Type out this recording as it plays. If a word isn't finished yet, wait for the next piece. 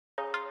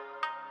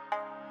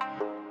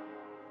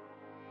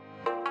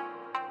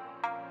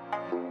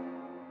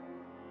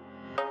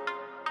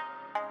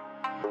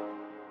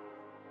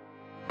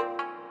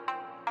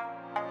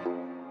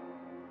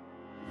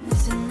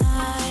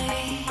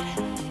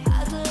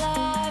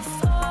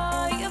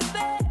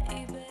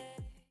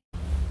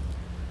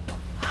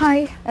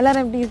Hi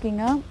எல்லோரும் எப்படி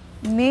இருக்கீங்க?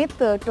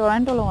 நேற்று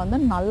டொராண்டோவில் வந்து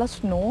நல்ல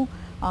ஸ்னோ.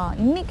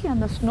 இன்றைக்கி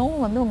அந்த ஸ்னோ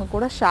வந்து உங்கள்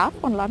கூட ஷேர்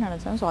பண்ணலான்னு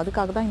நினச்சேன். ஸோ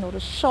அதுக்காக தான் இந்த ஒரு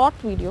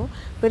ஷார்ட் வீடியோ.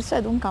 பெருசாக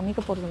எதுவும்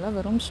காமிக்க போகிறதில்ல,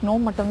 வெறும் ஸ்னோ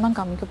மட்டும்தான்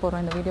காமிக்க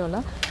போகிறோம் இந்த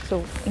வீடியோவில். ஸோ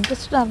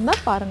இன்ட்ரெஸ்டாக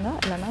இருந்தால் பாருங்கள்,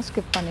 இல்லைன்னா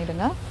ஸ்கிப்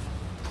பண்ணிவிடுங்க.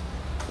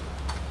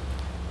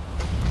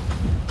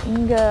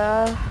 இங்கே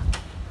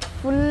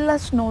ஃபுல்லாக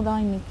ஸ்னோ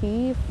தான் இன்றைக்கி,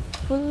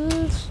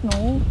 ஃபுல் ஸ்னோ.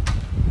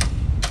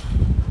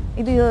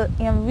 இது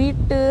என்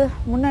வீட்டு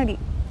முன்னாடி,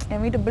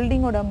 என் வீட்டு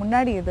பில்டிங்கோட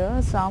முன்னாடி இது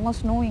செம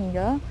ஸ்னோ.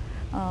 இங்கே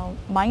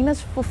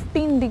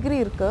 -15 டிகிரி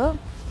இருக்குது,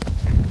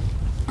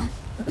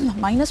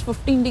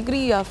 -15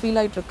 டிகிரி ஃபீல்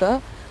ஆகிட்டுருக்கு.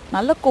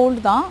 நல்ல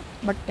கோல்டு தான்,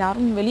 பட்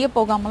யாரும் வெளியே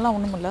போகாமலாம்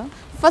ஒன்றும் இல்லை.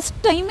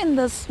 ஃபஸ்ட் டைம்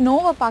இந்த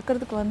ஸ்னோவை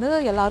பார்க்குறதுக்கு வந்து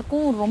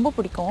எல்லாருக்கும் ரொம்ப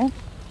பிடிக்கும்.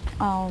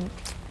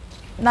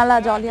 நல்லா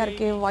ஜாலியாக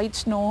இருக்கே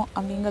ஒயிட் ஸ்னோ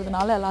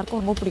அப்படிங்கிறதுனால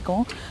எல்லாருக்கும் ரொம்ப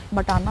பிடிக்கும்.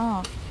 பட் ஆனால்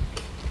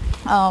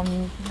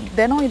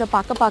தினம் இதை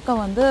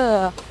பார்க்க வந்து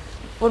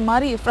ஒரு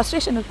மாதிரி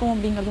ஃப்ரஸ்ட்ரேஷன் இருக்கும்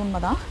அப்படிங்கிறது உண்மை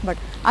தான். பட்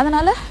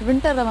அதனால்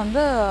வின்டரை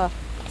வந்து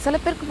சில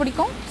பேருக்கு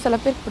பிடிக்கும், சில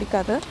பேருக்கு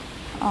பிடிக்காது.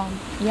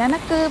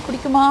 எனக்கு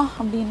பிடிக்குமா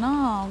அப்படின்னா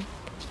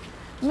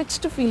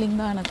மிக்ஸ்டு ஃபீலிங்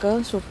தான் எனக்கு.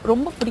 ஸோ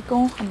ரொம்ப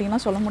பிடிக்கும் அப்படின்னா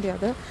சொல்ல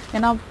முடியாது,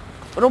 ஏன்னா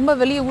ரொம்ப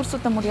வெளியே ஊர்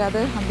சுற்ற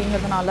முடியாது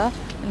அப்படிங்கிறதுனால.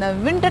 இந்த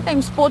வின்டர்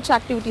டைம் ஸ்போர்ட்ஸ்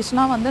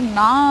ஆக்டிவிட்டீஸ்லாம் வந்து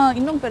நான்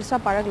இன்னும்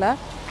பெருசாக பழகலை.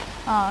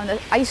 இந்த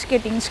ஐஸ்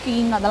ஸ்கேட்டிங்,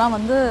 ஸ்கீயிங் அதெல்லாம்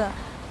வந்து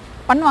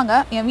பண்ணுவாங்க,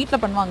 என்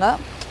வீட்டில் பண்ணுவாங்க.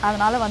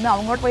 அதனால் வந்து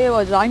அவங்களோட போய்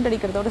ஜாயிண்ட்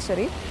அடிக்கிறதோடு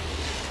சரி.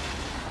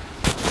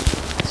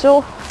 ஸோ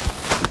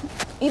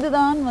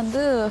இதுதான்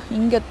வந்து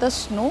இங்கத்த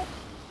ஸ்னோ.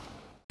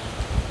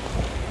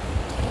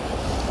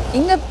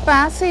 இங்கே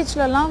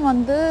பேசேஜ்லலாம்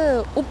வந்து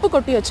உப்பு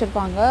கொட்டி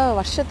வச்சுருப்பாங்க.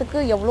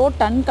 வருஷத்துக்கு எவ்வளோ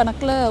டன்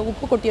கணக்கில்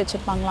உப்பு கொட்டி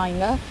வச்சுருப்பாங்களாம்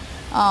இங்கே.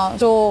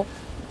 ஸோ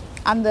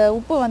அந்த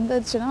உப்பு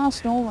வந்துச்சுன்னா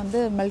ஸ்னோ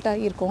வந்து மெல்ட்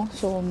ஆகியிருக்கும்.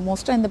 ஸோ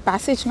மோஸ்ட்டாக இந்த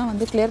பேசேஜ்லாம்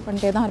வந்து கிளியர்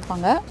பண்ணிட்டே தான்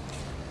இருப்பாங்க.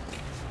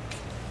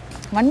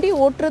 வண்டி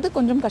ஓட்டுறது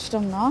கொஞ்சம்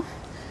கஷ்டம்தான்,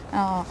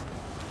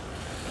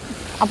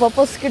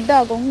 அப்பப்போ ஸ்கிட்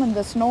ஆகும்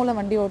இந்த ஸ்னோவில்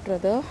வண்டி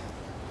ஓட்டுறது.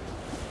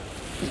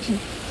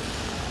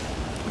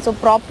 So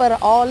proper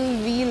all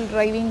wheel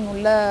driving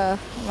உள்ள,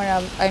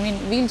 ஐ மீன்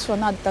வீல்ஸ்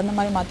வந்து அதுக்கு தகுந்த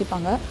மாதிரி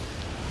மாற்றிப்பாங்க.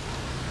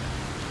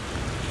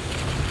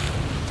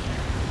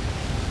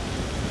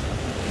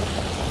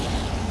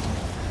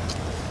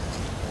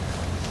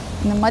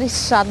 இந்த மாதிரி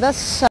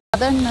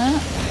சதன்னு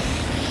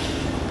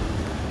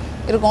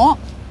இருக்கும்,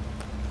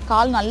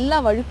 கால் நல்லா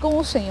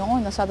வழுக்கவும் செய்யும்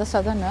இந்த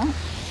சதன்னு.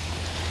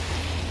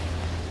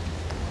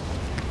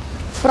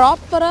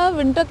 ப்ராப்பராக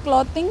வின்டர்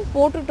கிளாத்திங்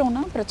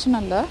போட்டுட்டோன்னா பிரச்சனை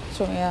இல்லை.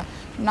 ஸோ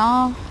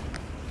நான்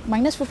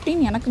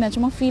 -15 எனக்கு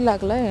நிஜமாக ஃபீல்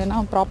ஆகலை, ஏன்னா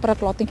ப்ராப்பராக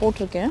கிளாத்திங்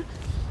போட்டிருக்கேன்.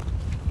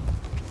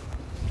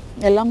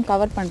 எல்லாம்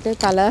கவர் பண்ணிட்டு,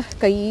 தலை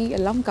கை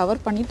எல்லாம்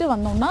கவர் பண்ணிவிட்டு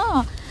வந்தோம்னா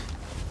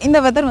இந்த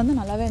வெதர் வந்து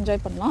நல்லாவே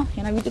என்ஜாய் பண்ணலாம்.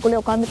 ஏன்னா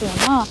வீட்டுக்குள்ளே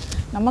உட்காந்துட்டோம்னா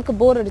நமக்கு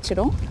போர்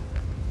அடிச்சிடும்.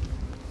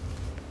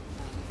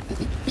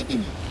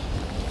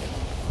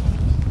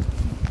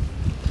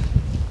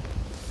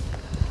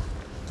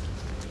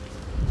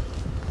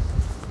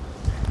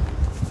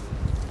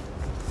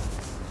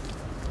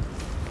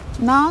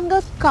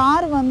 நாங்கள்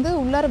கார் வந்து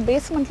உள்ளார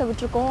பேஸ்மெண்ட்டில்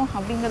விட்டுருக்கோம்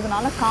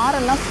அப்படிங்கிறதுனால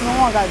காரெல்லாம் ஸ்னோ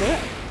ஆகாது.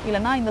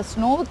 இல்லைனா இந்த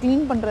ஸ்னோவை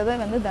க்ளீன் பண்ணுறதே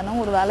வந்து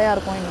தினம் ஒரு வேலையாக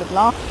இருக்கும்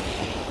எங்களுக்குலாம்.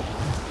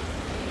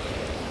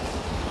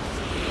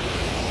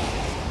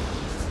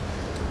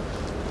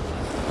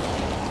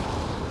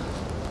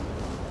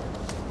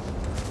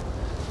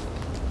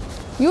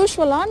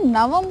 யூஸ்வலாக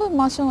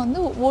நவம்பர் மாதம்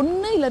வந்து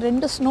 1 இல்லை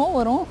 2 ஸ்னோ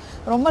வரும்,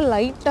 ரொம்ப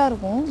லைட்டாக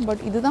இருக்கும்.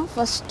 பட் இதுதான்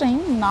ஃபஸ்ட்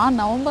டைம் நான்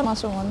நவம்பர்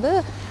மாதம் வந்து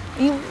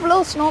இவ்வளோ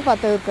ஸ்னோ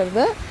பார்த்து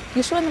இருக்கிறது.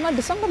 யூஸ்வலாக இந்த மாதிரி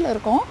டிசம்பரில்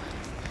இருக்கும்,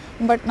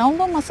 பட்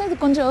நவம்பர் மாதம் இது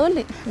கொஞ்சம்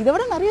ஏர்லி. இதை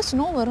விட நிறைய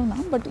ஸ்னோ வரும்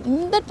தான், பட்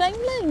இந்த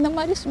டைமில் இந்த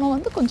மாதிரி ஸ்னோ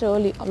வந்து கொஞ்சம்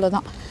ஏர்லி,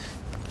 அவ்வளோதான்.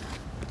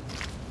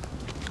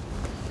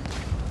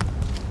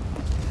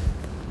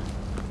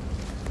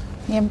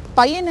 என்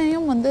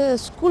பையனையும் வந்து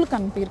ஸ்கூலுக்கு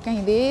அனுப்பியிருக்கேன்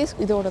இதே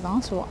இதோடு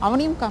தான். ஸோ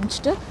அவனையும்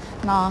காமிச்சிட்டு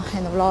நான்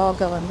இந்த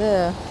விலாகை வந்து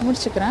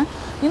முடிச்சுக்கிறேன்.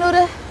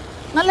 இன்னொரு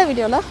நல்ல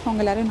வீடியோவில்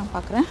உங்கள் எல்லோரையும் நான்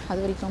பார்க்குறேன். அது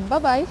வரைக்கும்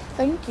பாய்,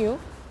 தேங்க்யூ.